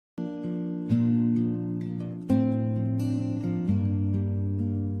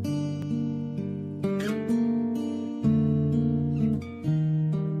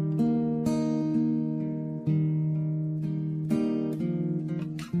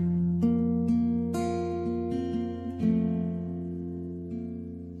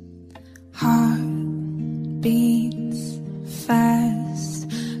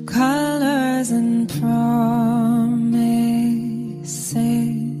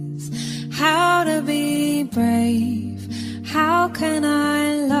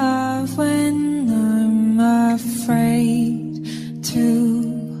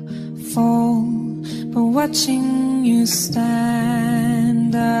watching you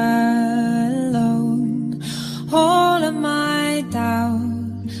stand alone. All of my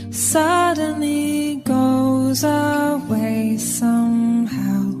doubt suddenly goes away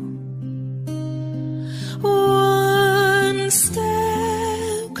somehow. One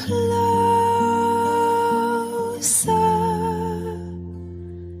step closer.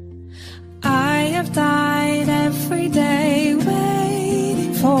 I have died every day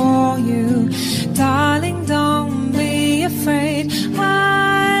waiting for you. Darling, don't be afraid.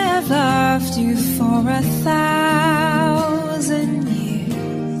 I have loved you for 1,000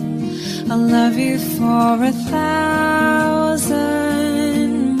 years. I'll love you for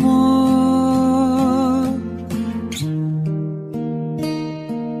 1,000 more.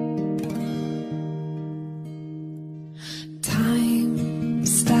 Time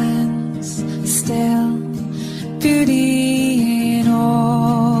stands still, beauty in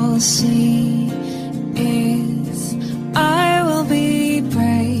all she is. I will be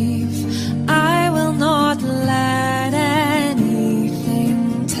brave, I will not let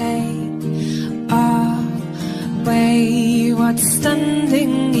anything take away what's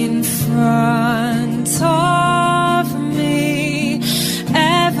standing in front of me.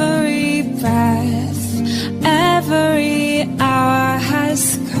 Every breath, every hour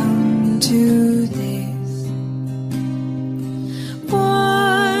has come to this.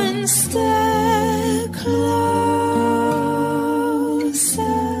 One step closer.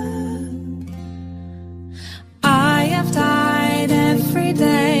 I have died every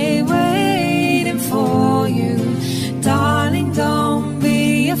day waiting for you. Darling, don't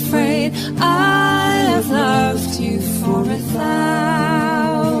be afraid. I have loved you for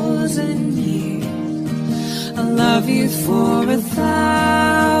 1,000 years. I'll love you for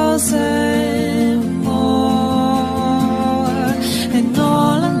 1,000 more. And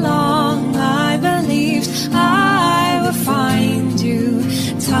all along I believed I would find you.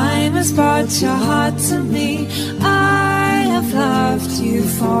 Time has brought your heart to me. I have loved you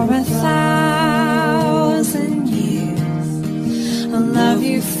for 1,000 years. I'll love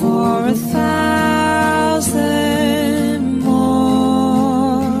you for 1,000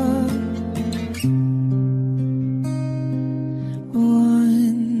 more.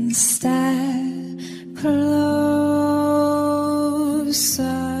 One step closer.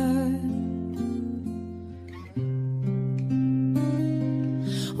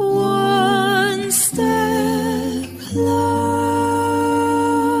 One step closer.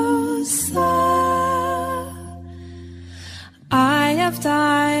 I have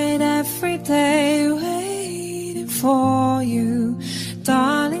died every day waiting for you.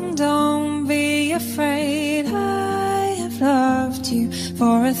 Darling, don't be afraid. I have loved you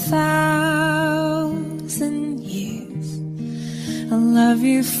for 1,000 years. I'll love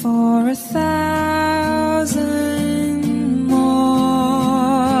you for 1,000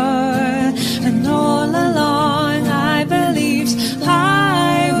 more. And all along I believed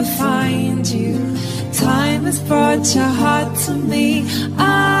I would find you. Time has brought your heart to me. I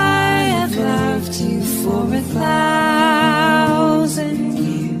have loved you for 1,000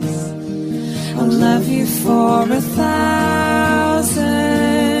 years. I'll love you for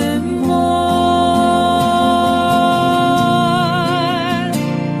 1,000 more.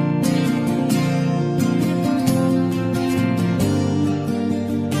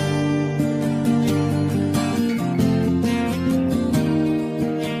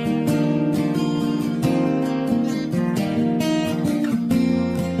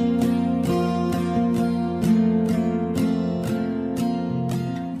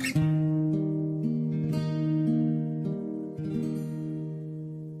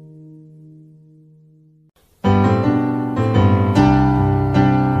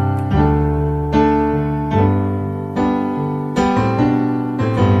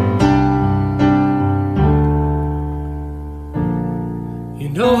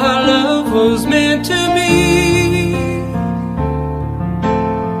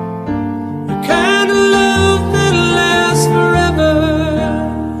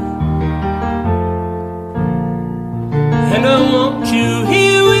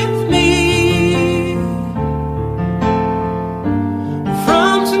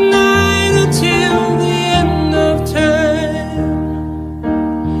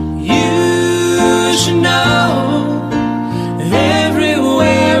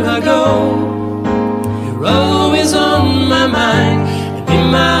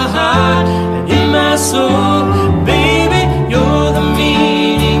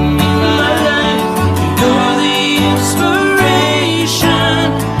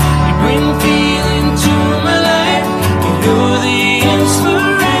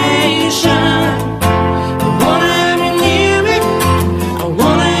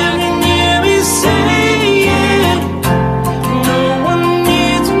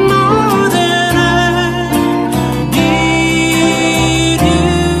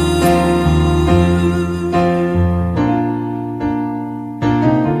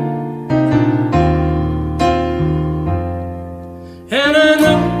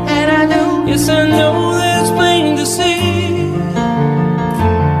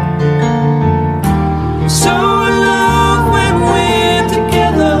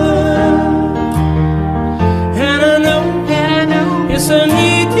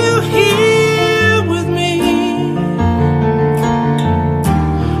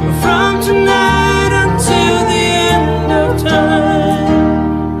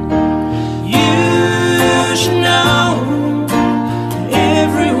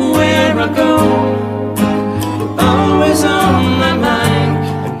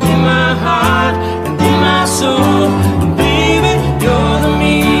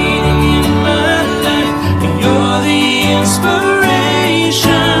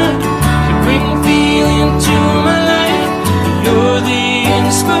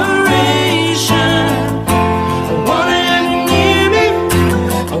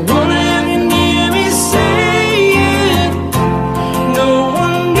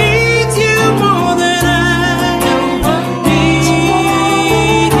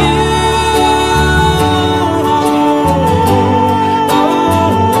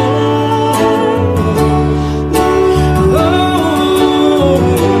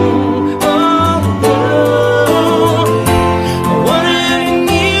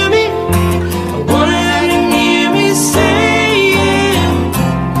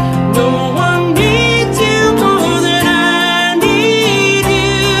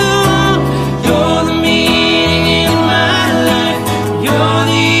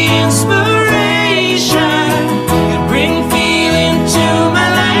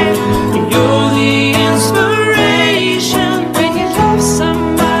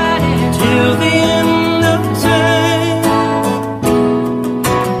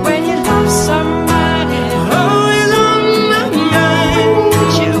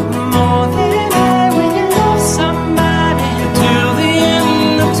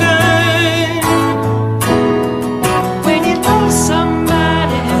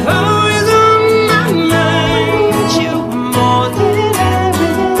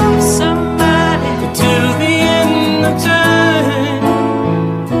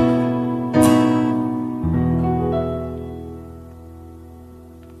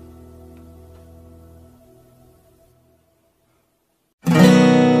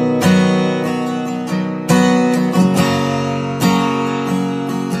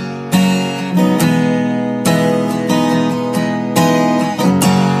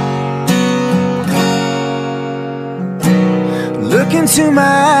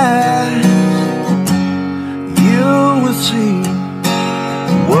 mind, you will see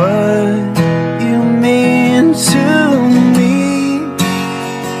what you mean to me.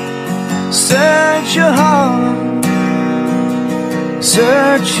 Search your heart,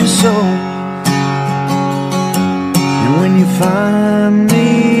 search your soul, and when you find me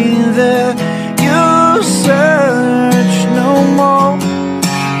there, you'll search no more.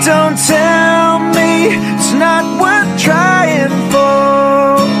 Don't tell me it's not worth trying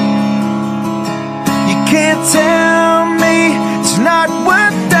for. You can't tell me it's not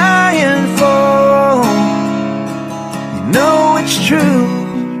worth dying for. You know it's true.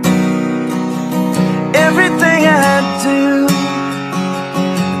 Everything I do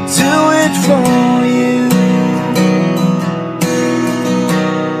it for you.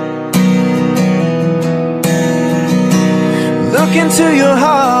 Look into your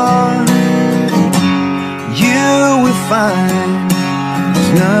heart, you will find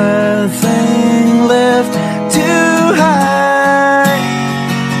there's nothing left to hide.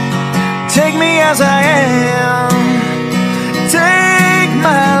 Take me as I am, take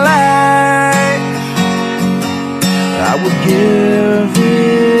my life. I would give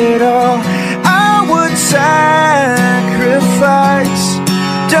it all, I would sacrifice.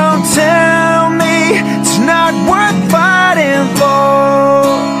 Don't tell me it's not worth fighting for.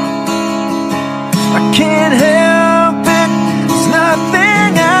 I can't help it, there's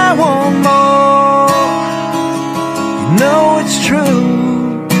nothing I want more. You know it's true.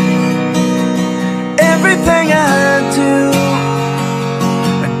 Everything I do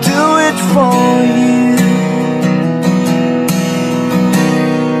it for you.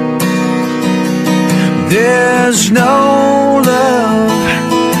 There's no love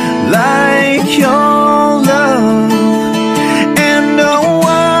like your love, and no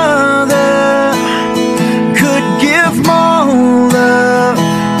other could give more love.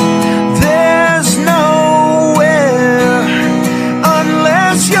 There's nowhere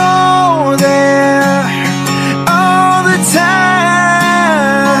unless you're there all the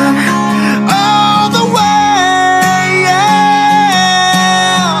time, all the way, yeah.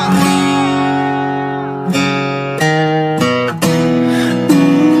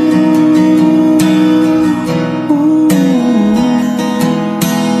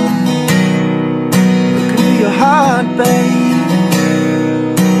 Look into your heart, babe.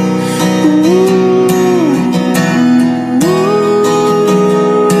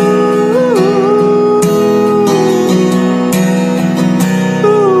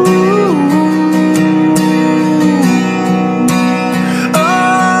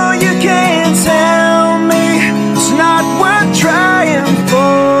 Oh, you can't tell me it's not worth trying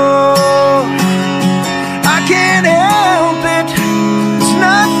for. I can't help it, it's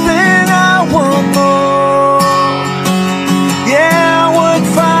nothing I want more. Yeah, I would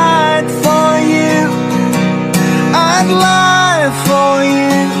fight for you, I'd lie for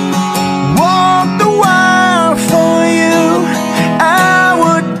you, walk the wild for you, I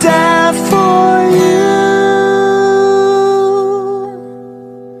would die for you.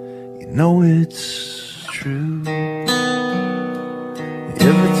 You know it's true.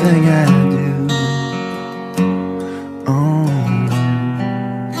 Everything I do, I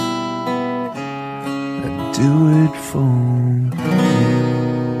do it for you.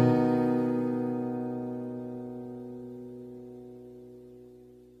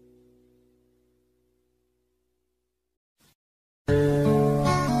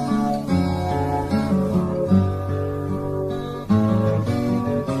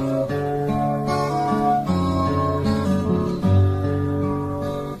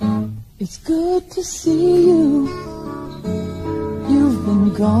 It's good to see you. You've been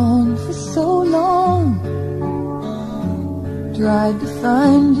gone for so long. Tried to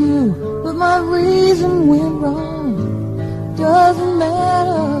find you, but my reason went wrong. Doesn't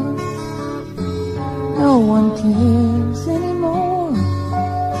matter, no one cares anymore.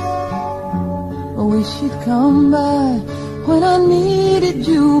 I wish you'd come by when I needed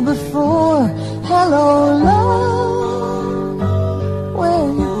you before. Hello, love, where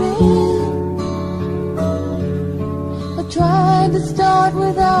you been? I tried to start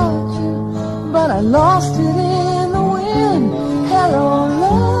without you, but I lost it in the wind. Hello,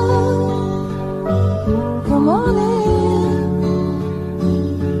 love, come on in.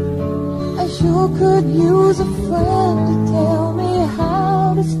 I sure could use a friend to tell me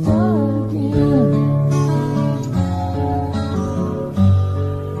how to start again.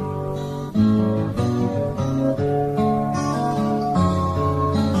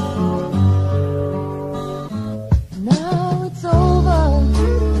 Now it's over,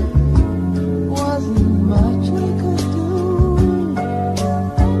 wasn't much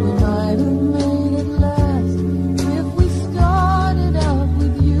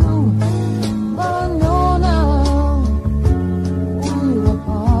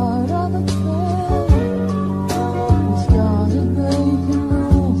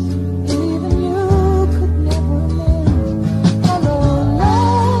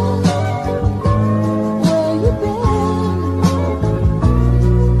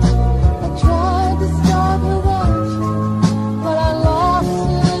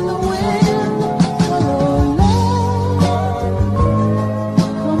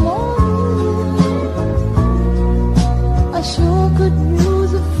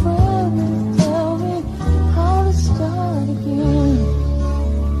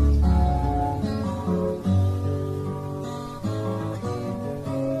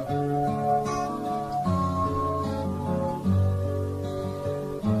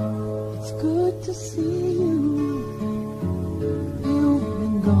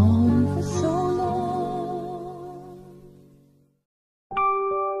gone for so long.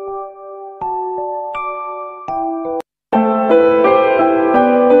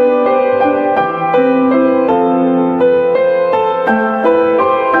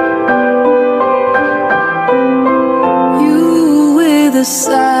 You with the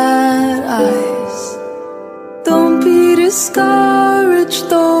sad eyes, don't be discouraged,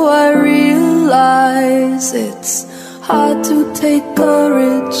 though I realize it's hard to take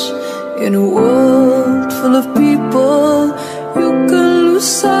courage in a world full of people. You can lose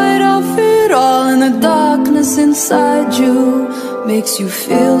sight of it all, and the darkness inside you makes you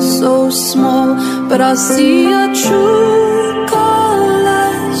feel so small. But I see your true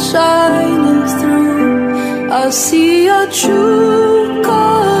colors shining through. I see your true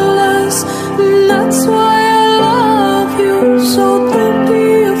colors, and that's why I love you. So don't be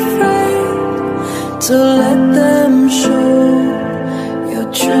afraid to let them show your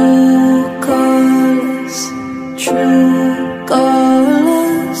true colors. True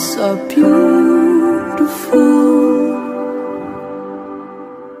colors are beautiful.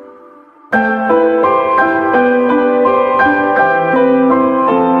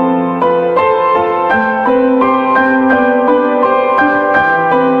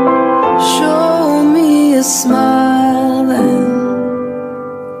 Show me a smile then.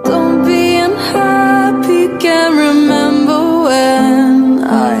 Don't be unhappy, can't remember when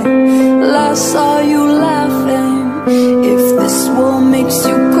I last saw you laughing. If this world makes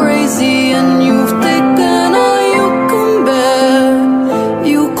you crazy and you've taken all you can bear,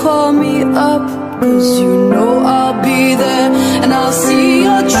 you call me up, 'cause you know I'll be there. And I'll see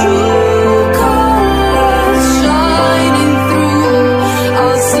your true colors shining through.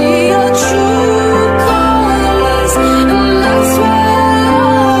 I'll see your true colors, and that's why I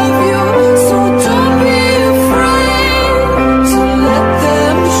love you. So don't be afraid to let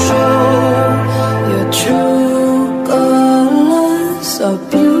them show your true colors are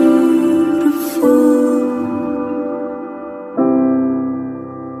beautiful.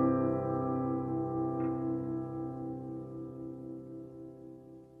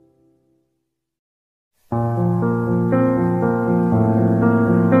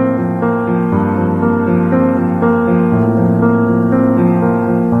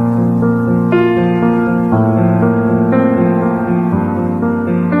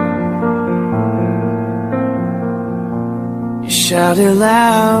 You shout it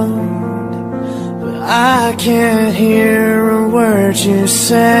loud, but I can't hear a word you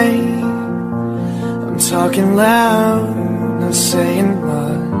say. I'm talking loud, not saying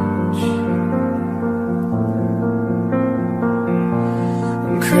much.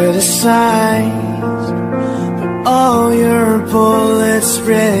 I'm criticized, but all your bullets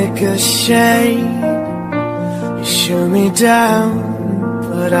ricochet. You shoot me down,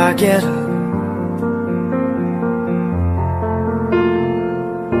 but I get up.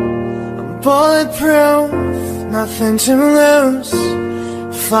 Bulletproof, nothing to lose.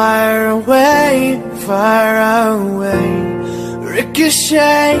 Fire away, fire away.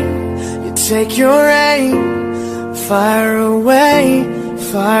 Ricochet, you take your aim. Fire away,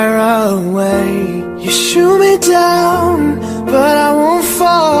 fire away. You shoot me down, but I won't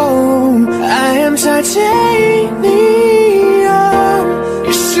fall. I am titanium.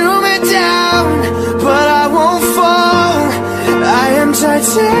 You shoot me down, but I won't fall. I am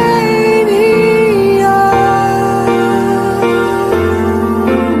titanium.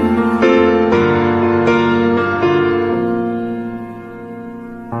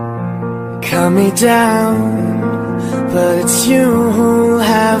 Cut me down, but it's you who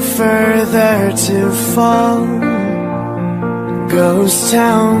have further to fall. Ghost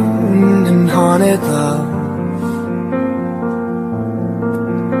town and haunted love.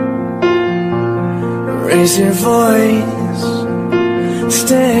 Raise your voice.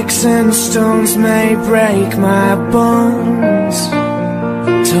 Sticks and stones may break my bones.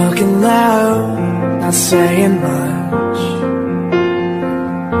 Talking loud, not saying much.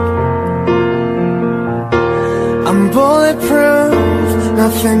 I'm bulletproof,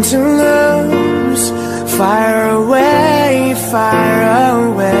 nothing to lose. Fire away, fire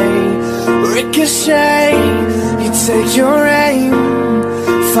away. Ricochet, you take your aim.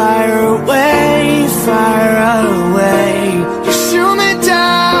 Fire away, fire away. You shoot me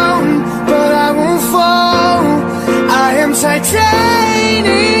down, but I won't fall. I am titanium.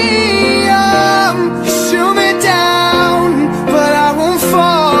 You shoot me down, but I won't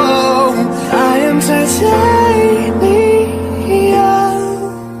fall. I am titanium.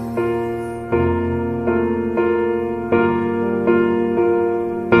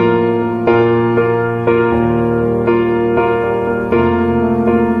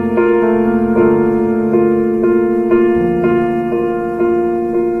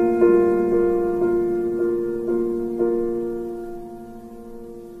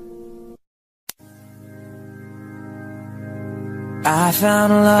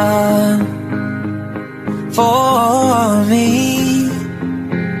 found love for me.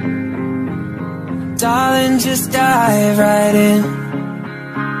 Darling, just dive right in,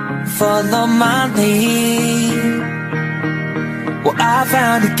 follow my lead. Well, I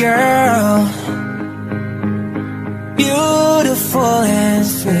found a girl, beautiful and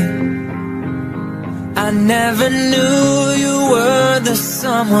sweet. I never knew you were the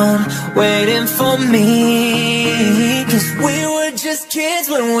someone waiting for me. 'Cause we were just kids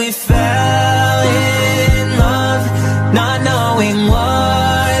when we fell in love, not knowing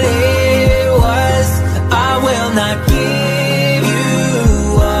what it was. I will not give you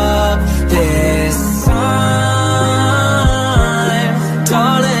up this time.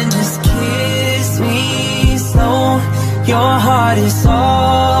 Darling, just kiss me slow. Your heart is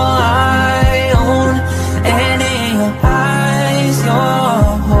all I own, and in your eyes you're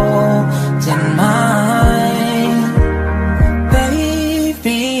holding mine.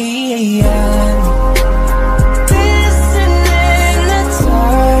 Baby, I'm dancing in the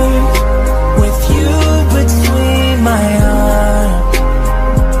dark with you between my arms,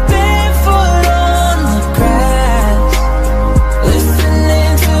 barefoot on the grass,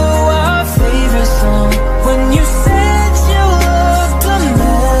 listening to our favorite song. When you said you looked a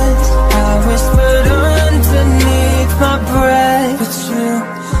mess, I whispered underneath my breath, but you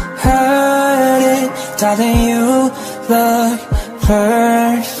heard it. Darling, you look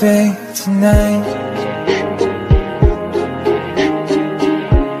perfect tonight.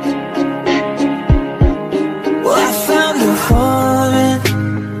 Well, I found a woman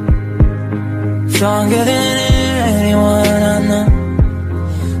stronger than anyone I know.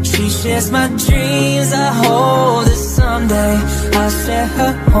 She shares my dreams. I hope that someday I'll share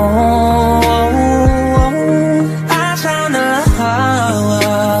her home. I found a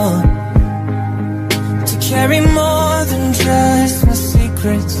love to carry more than just my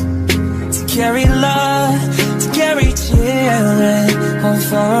secrets, to carry love, to carry children home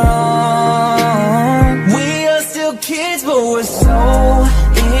for all. We are still kids, but we're so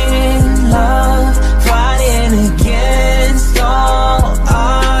in love, fighting against all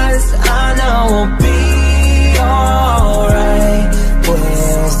odds. I know we'll be alright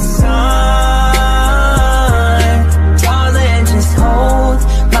with time. Darling, just hold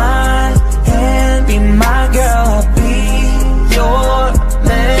my hand, be my girl, I'll be your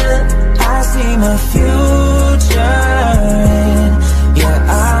man. I see my future in your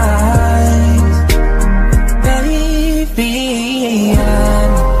eyes. Baby,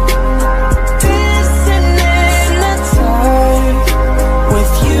 I'm dancing in the dark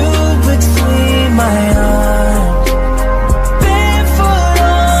with you between my arms, barefoot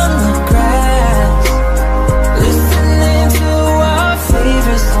on the grass, listening to our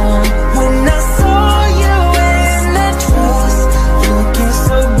favorite song. When I saw you in that dress, looking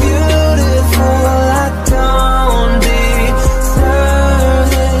so beautiful, I don't deserve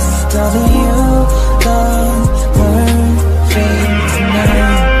this. Darling, you look perfect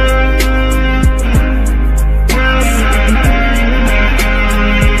tonight.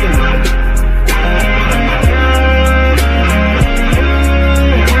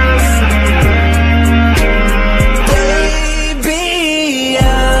 Baby,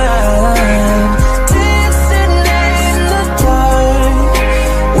 I'm dancing in the dark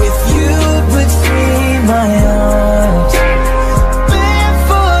with you between my arms,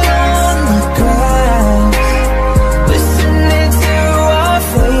 barefoot on the grass, listening to our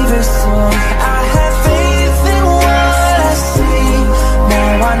favorite song. I have faith in what I see.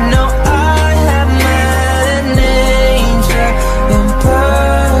 Now I know I have met an angel in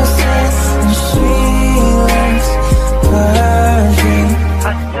person, and she looks perfect.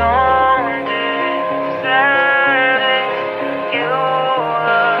 I don't deserve it. You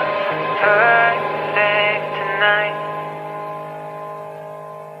look perfect tonight.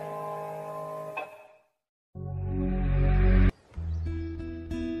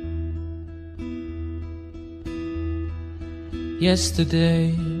 Yesterday,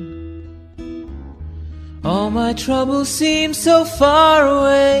 all my troubles seemed so far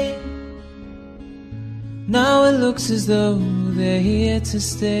away. Now it looks as though they're here to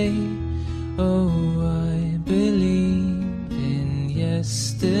stay. Oh, I believed in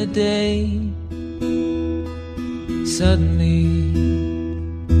yesterday. Suddenly,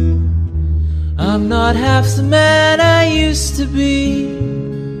 I'm not half the man I used to be.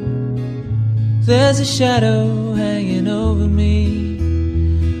 There's a shadow hanging over me.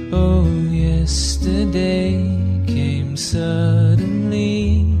 Oh, yesterday came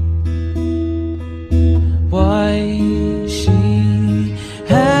suddenly. Why she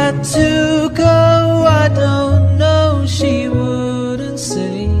had to go, I don't know. She wouldn't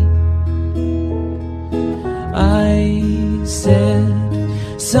said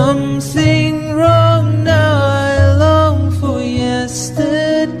something wrong. Now I long for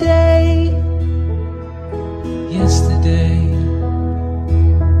yesterday. Yesterday,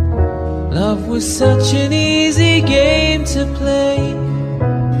 love was such an easy game to play.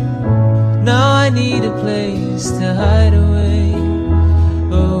 Now I need a place to hide away.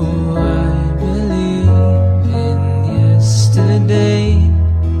 Oh, I believe in yesterday.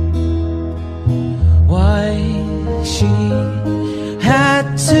 Why she had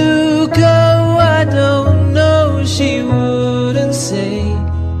to go, I don't know. She wouldn't say.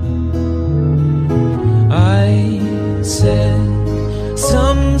 I said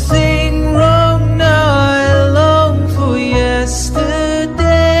something wrong. Now I long for yesterday.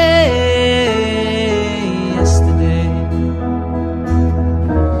 Yesterday,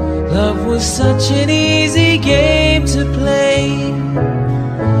 love was such an easy game to play.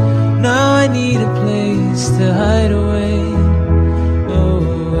 Now I need a place to hide away. Oh,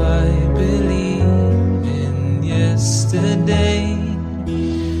 I believe in yesterday.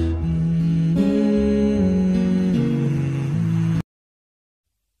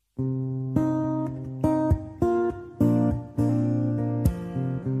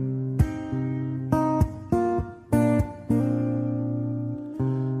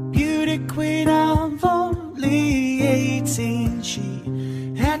 Beauty queen of only 18, she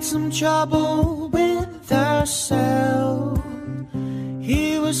had some trouble with herself.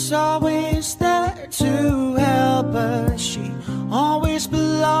 He was always there to help her. She always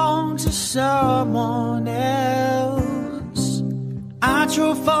belonged to someone else. I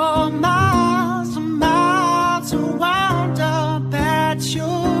drove for miles and miles and wound up at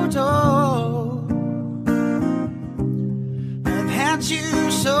your door. I've had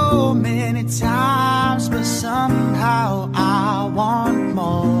you so many times, but somehow I want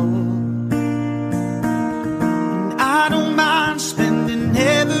more. And I don't mind spending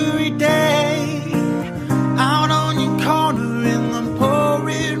every day out on your corner in the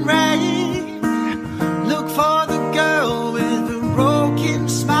pouring rain. Look for the girl with a broken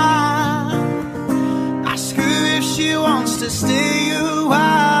smile. Ask her if she wants to stay a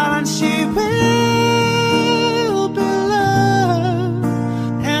while, and she will be loved,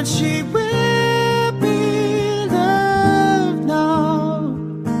 and she will be loved now.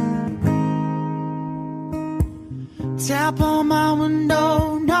 Tap on my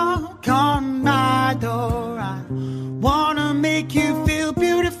window, knock on my door. I wanna make you feel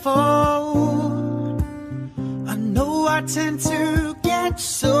beautiful. I know I tend to get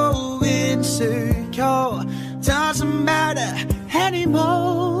so insecure. Doesn't matter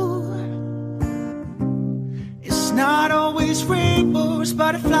anymore. It's not always rainbows,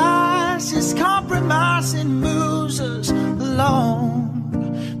 butterflies. It's compromising moves us along.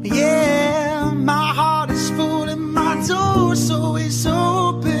 But yeah, my heart is full and my door's always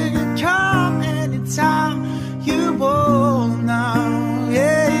open. Come anytime you want now.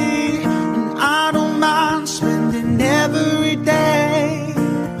 Yeah, and I don't mind spending every day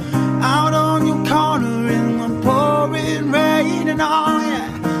out on your corner in the pouring rain. And oh yeah,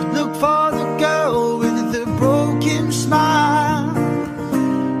 look for the girl with the broken smile.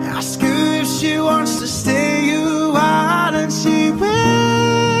 Ask her if she wants to stay a while, and she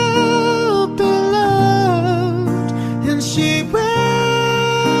will be loved, and she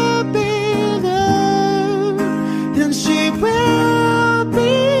will be loved, and she will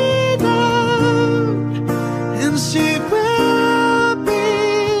be loved, and she will be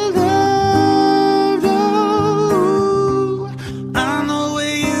loved. Oh, I know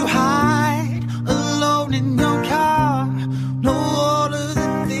where you hide alone in your car. Know all of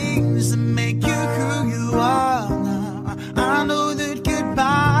the things that make you who you are now. I know that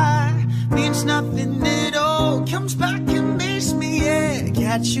goodbye means nothing at all. Comes back and makes me, yeah,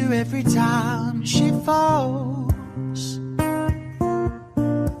 catch you every time she falls.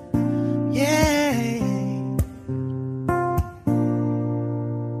 Yeah.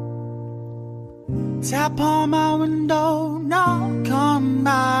 Tap on my window, knock on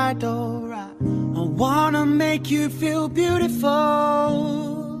my door. I wanna make you feel beautiful.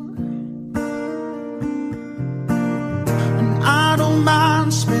 And I don't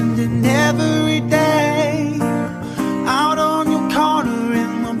mind spending every day out on your corner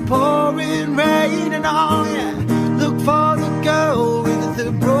in the pouring rain. And oh yeah, look for the girl with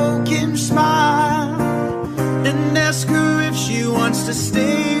the broken smile, and ask her if she wants to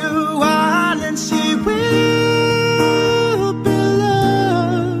stay a while, and she will be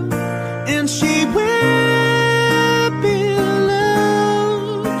loved, and she will be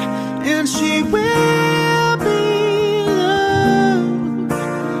loved, and she will be loved,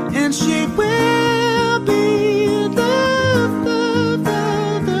 and she will be loved.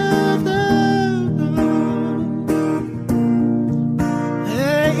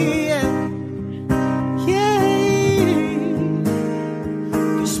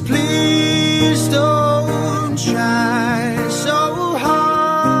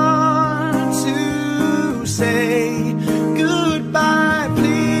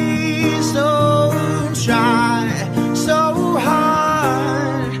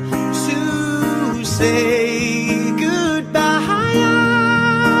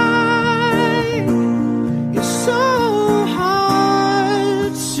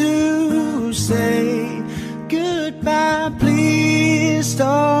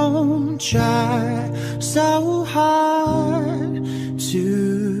 don't try so hard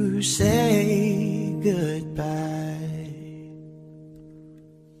to say goodbye.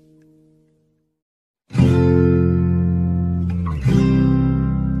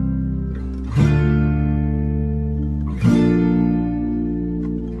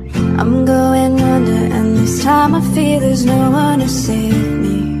 I'm going under, and this time I feel there's no one to save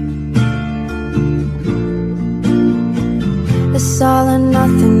me. This all or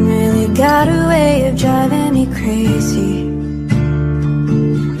nothing really got a way of driving me crazy.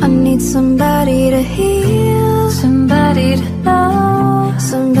 I need somebody to heal, somebody to know,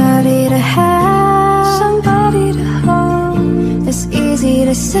 somebody to have, somebody to hold. It's easy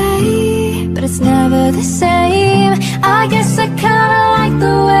to say, but it's never the same. I guess I kinda like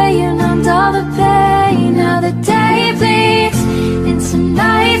the way you numbed all the pain. Now the day bleeds into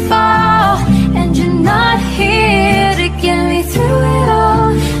nightfall, and you're not here to get me through it all.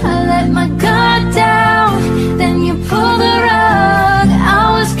 I let my guard down, then you pulled the rug. I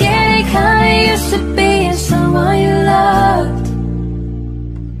was getting kinda used to being someone you loved.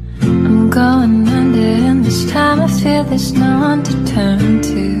 I'm going under, and this time I feel there's no one to turn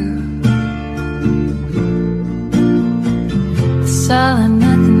to. This all or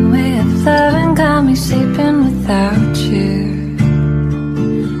nothing way of loving got me sleeping without you.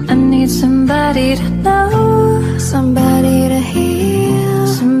 I need somebody to know, somebody to heal,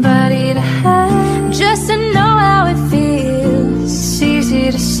 somebody to have, just to know how it feels. It's easy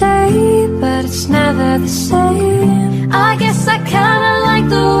to say, but it's never the same. I guess I kinda like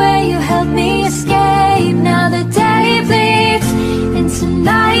the way you helped me escape. Now the day bleeds into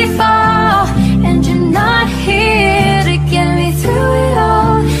nightfall, and you're not here to get me through it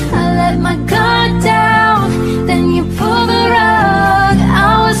all. I let my guard down, then you pulled the rug.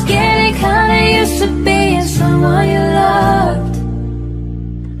 I was getting kinda used to being someone you loved.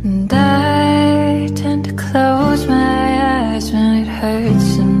 And I tend to close my eyes when it hurts.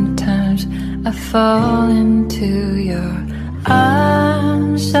 Sometimes I fall into your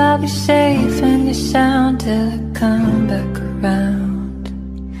arms. I'll be safe in your sound till I come back around.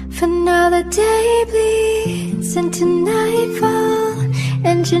 For now the day bleeds into nightfall,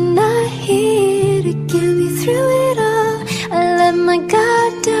 and you're not here to get me through it all. I let my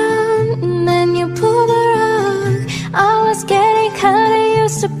guard down, and then you pulled the rug. I was getting kinda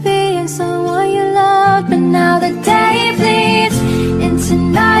used to being someone you loved. But now the day bleeds into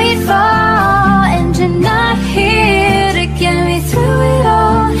nightfall, and you're not here to get me through it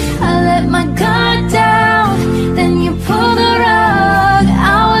all. I let my guard down, then you pulled the rug.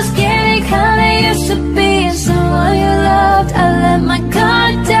 I was getting kinda used to being someone you loved. I let my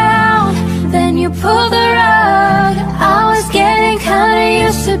guard down, then you pulled the rug. I was getting kinda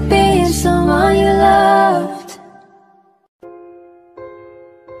used to being someone you loved.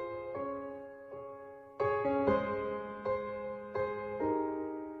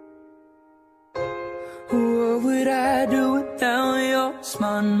 What would I do without your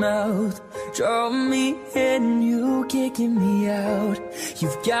smart mouth? Draw me in, you kicking me out.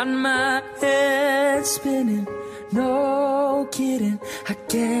 You've got my head spinning, no kidding, I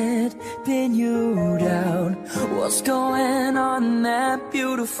can't pin you down. What's going on in that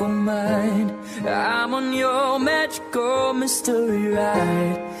beautiful mind? I'm on your magical mystery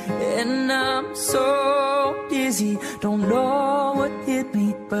ride, and I'm so dizzy, don't know what hit me,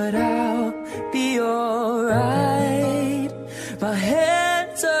 but I'll be alright. My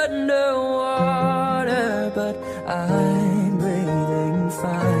head's underwater, but I'm breathing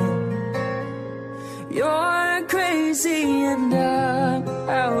fine. You're crazy and I'm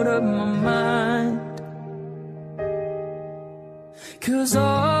out of my mind. 'Cause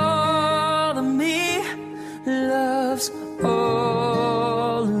all of me loves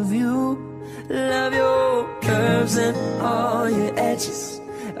all of you. Love your curves and all your edges,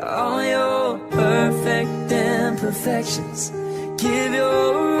 all your perfect imperfections. Give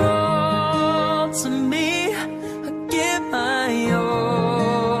your all to me, I give my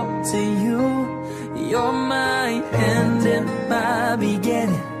all to you. You're my end and my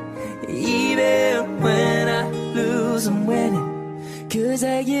beginning. Even when I lose, I'm winning. 'Cause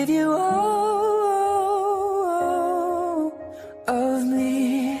I give you all of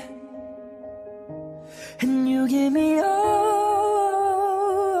me, and you give me all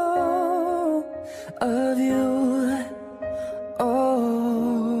of you.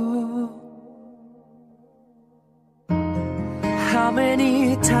 Oh, how many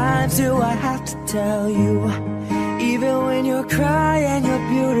times do I have to tell you? Even when you're crying, you're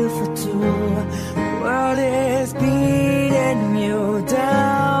beautiful too. The world is beating you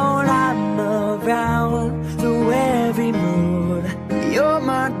down. I'm around through every mood. You're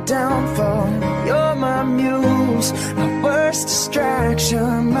my my downfall, you're my muse, my worst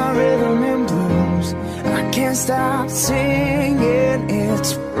distraction, my rhythm and blues. I can't stop singing,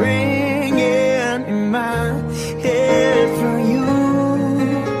 it's ringing in my head for you.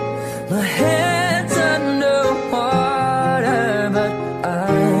 My head's underwater, but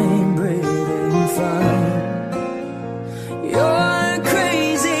I'm breathing fine. You're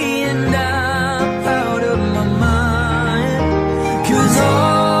crazy and I'm out of my mind, 'cause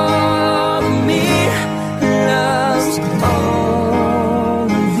all of me loves all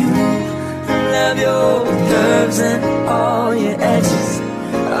of you. Love your curves and all your edges,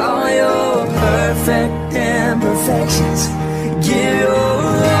 all your perfect imperfections. Give your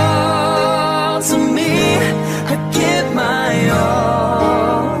all to me, I give my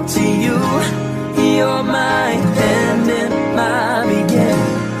all to you. You're my end and my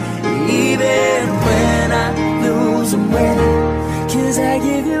beginning, even when I lose and win, 'cause I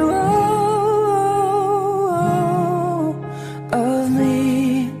give you all of me,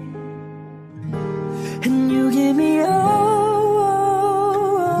 and you give me all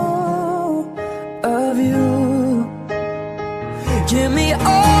of you. Give me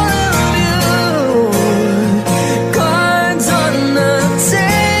all of you. Cards on the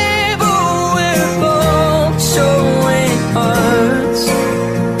table, we're both showing hearts,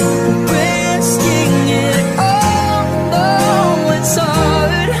 risking it all, though it's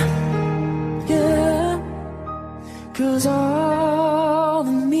hard. Yeah, 'cause all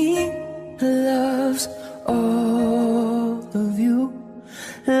of me loves all of you.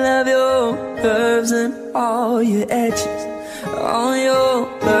 Love your curves and all your edges, all your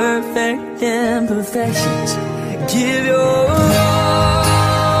perfect imperfections. Give your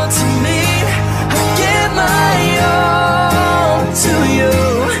all to me, I give my all to you.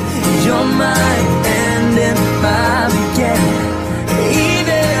 You're my end and my beginning,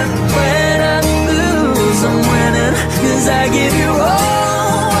 even when I lose I'm winning, 'cause I give you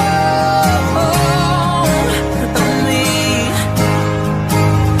all of me,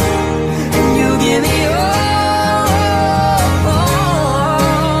 and you give me all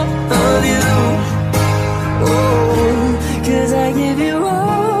of you. Oh, 'cause I give you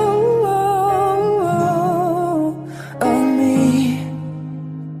all of me,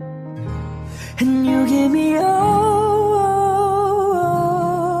 and you give me all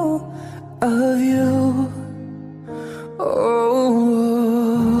of you. Oh.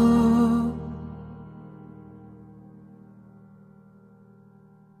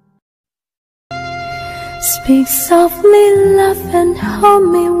 Speak softly, love, and hold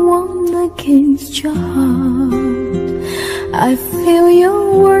me warm against your heart. I feel your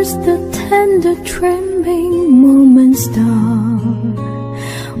words, the tender trembling moments start.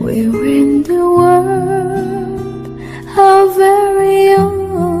 We're in the world, our very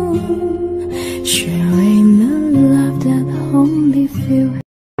own, sharing the love that only feels.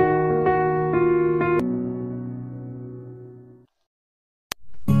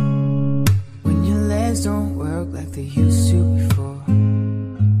 When your legs don't work like they used to before,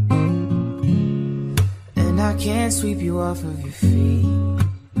 and I can't sweep you off of your feet,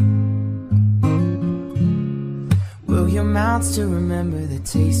 will your mouth still remember the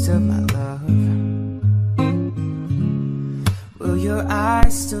taste of my love? Will your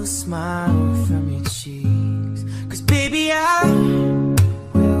eyes still smile from your cheeks? 'Cause baby, I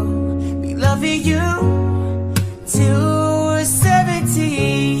will be loving you till we're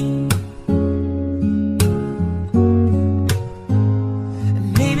 17. And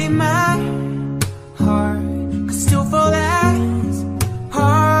maybe my heart could still fall as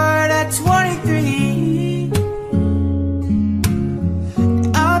hard at 23.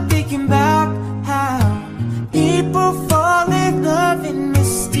 I'm thinking about how people fall in love in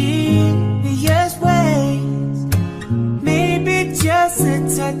mysterious ways. Maybe just a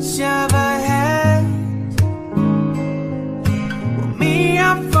touch of a hand. Well, me,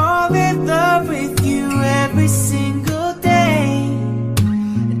 I fall in love with you every single day,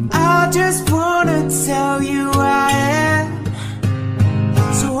 and I just wanna tell you I am.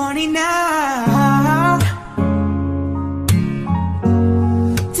 So honey, now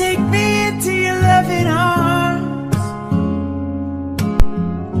take me into your loving arms,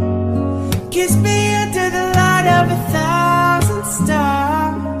 kiss me under the light of 1,000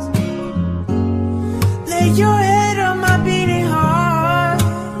 stars, lay your head on my beating heart.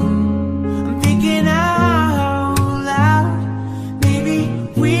 I'm thinking out loud, maybe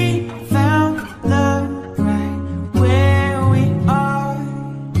we found love right where we are.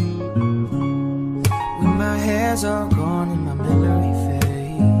 When my hair's all gone and my memory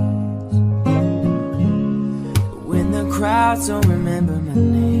fades, when the crowds don't remember my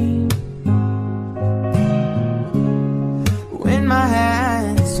name,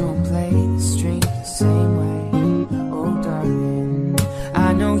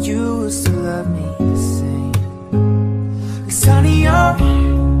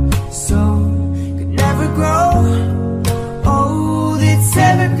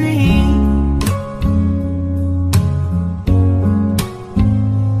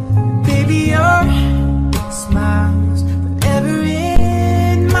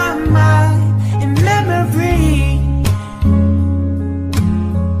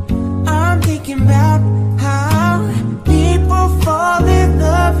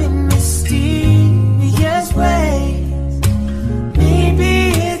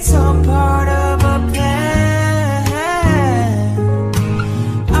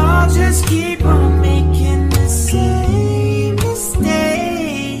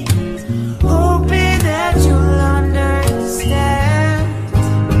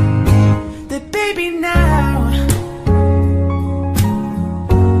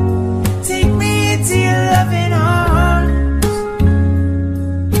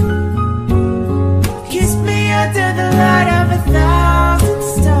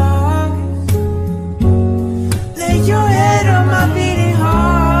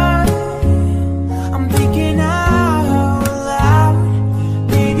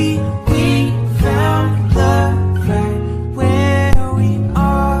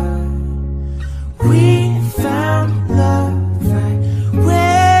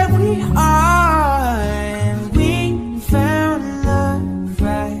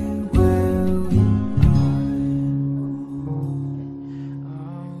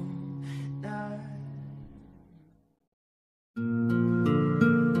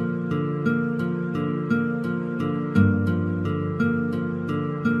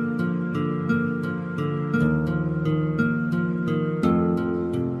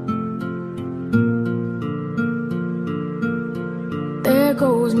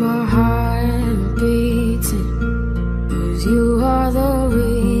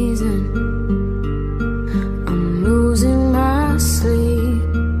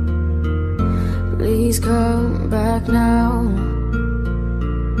 Please come back now.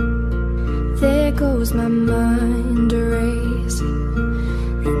 There goes my mind racing,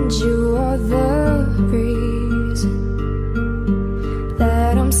 and you are the reason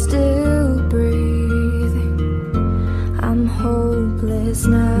that I'm still breathing. I'm hopeless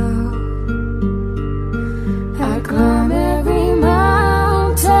now. I climb every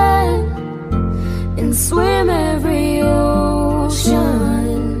mountain and swim every ocean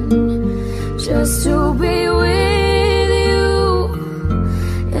just to be with you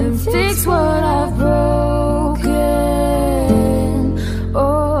and fix what I've broken.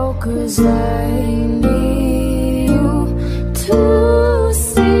 Oh, 'cause I need you to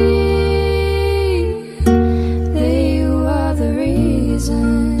see that you are the reason.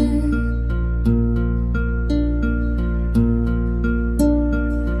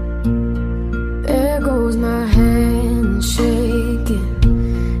 There goes my hand shaking,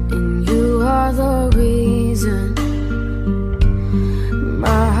 and you are the reason.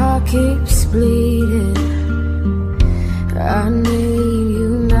 My heart keeps bleeding. I need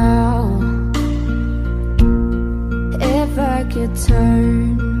you now. If I could turn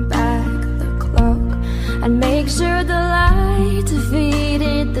back the clock, I'd make sure the light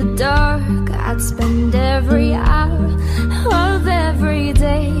defeated the dark. I'd spend every hour of every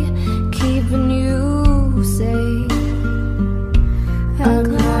day keeping you safe. I'd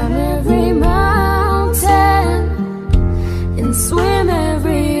climb every mountain and swim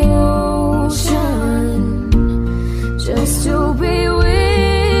every ocean just to be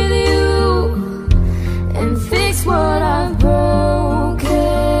with you and fix what I've broken.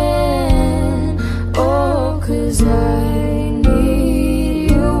 Oh, 'cause I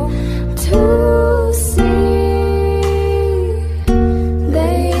need you to see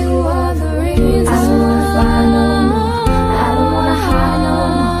that you are the reason. I don't wanna fight no more, I don't wanna hide no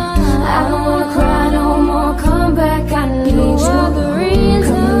more, I don't wanna cry no more. Come back, I need you. You are the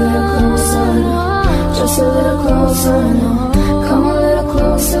reason. Come a little closer, just a little closer. Come a little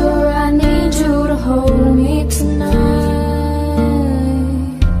closer, I need you to hold me tonight.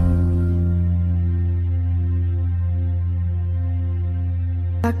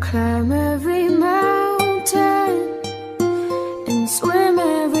 I climb every mountain and swim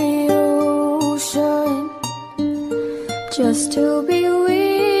every ocean just to be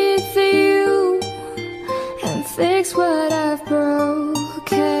with you and fix what I've broken.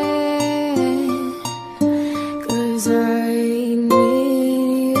 'Cause I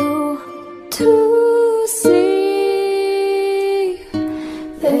need you to see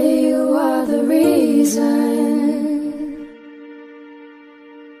that you are the reason.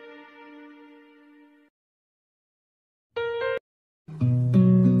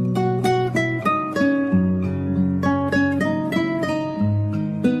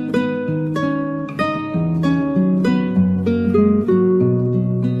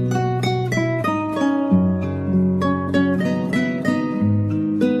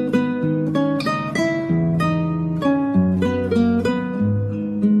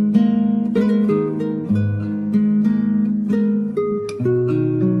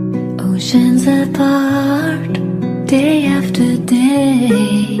 Oceans apart, day after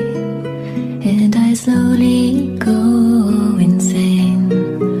day, and I slowly go insane.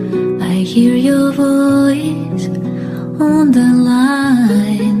 I hear your voice on the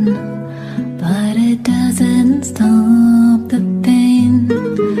line, but it doesn't stop the pain.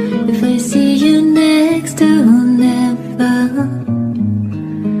 If I see you next to never,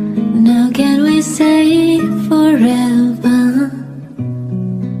 now can we say forever?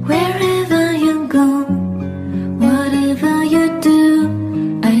 Wherever you go, whatever you do,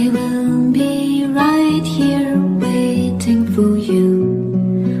 I will be right here waiting for you.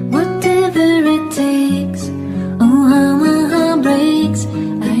 Whatever it takes, oh how my heart breaks,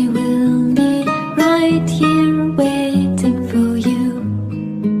 I will be right here waiting for you.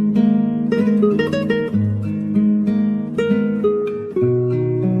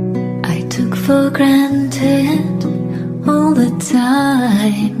 I took for granted all the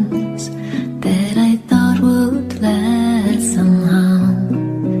times that I thought would last somehow.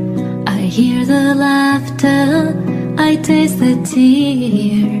 I hear the laughter, I taste the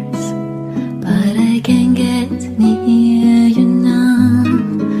tears, but I can't get near you now.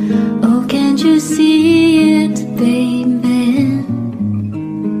 Oh, can't you see it, baby?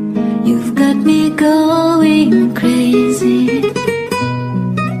 You've got me going crazy.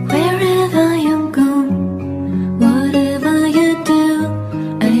 Wherever you go, whatever you do,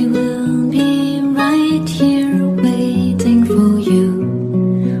 I will be right here waiting for you.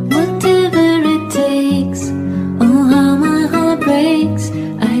 Whatever it takes, oh how my heart breaks,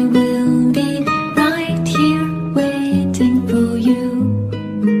 I will be right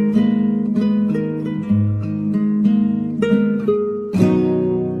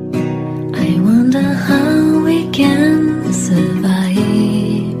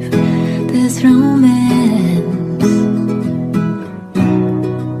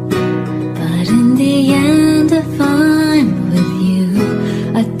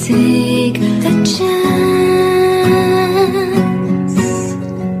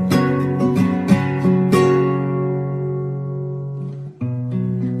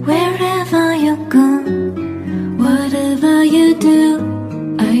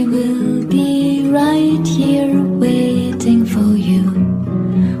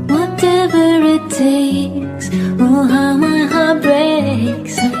takes, oh how my heart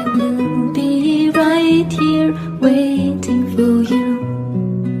breaks. I will be right here